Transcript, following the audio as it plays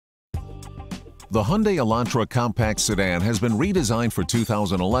The Hyundai Elantra compact sedan has been redesigned for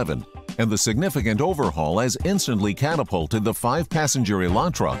 2011, and the significant overhaul has instantly catapulted the 5-passenger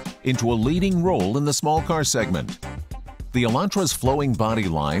Elantra into a leading role in the small car segment. The Elantra's flowing body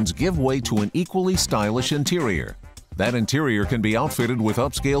lines give way to an equally stylish interior. That interior can be outfitted with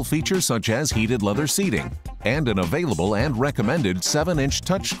upscale features such as heated leather seating and an available and recommended 7-inch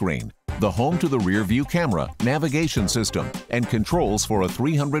touchscreen, the home to the rear view camera, navigation system, and controls for a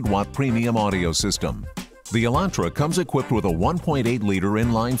 300-watt premium audio system. The Elantra comes equipped with a 1.8-liter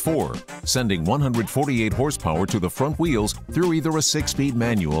inline-4, sending 148 horsepower to the front wheels through either a 6-speed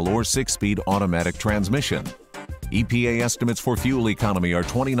manual or 6-speed automatic transmission. EPA estimates for fuel economy are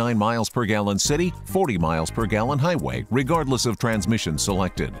 29 miles per gallon city, 40 miles per gallon highway, regardless of transmission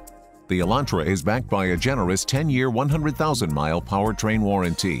selected. The Elantra is backed by a generous 10-year, 100,000-mile powertrain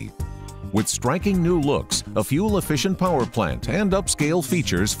warranty. With striking new looks, a fuel-efficient power plant, and upscale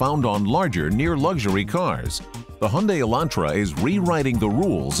features found on larger, near-luxury cars, the Hyundai Elantra is rewriting the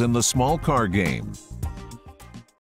rules in the small car game.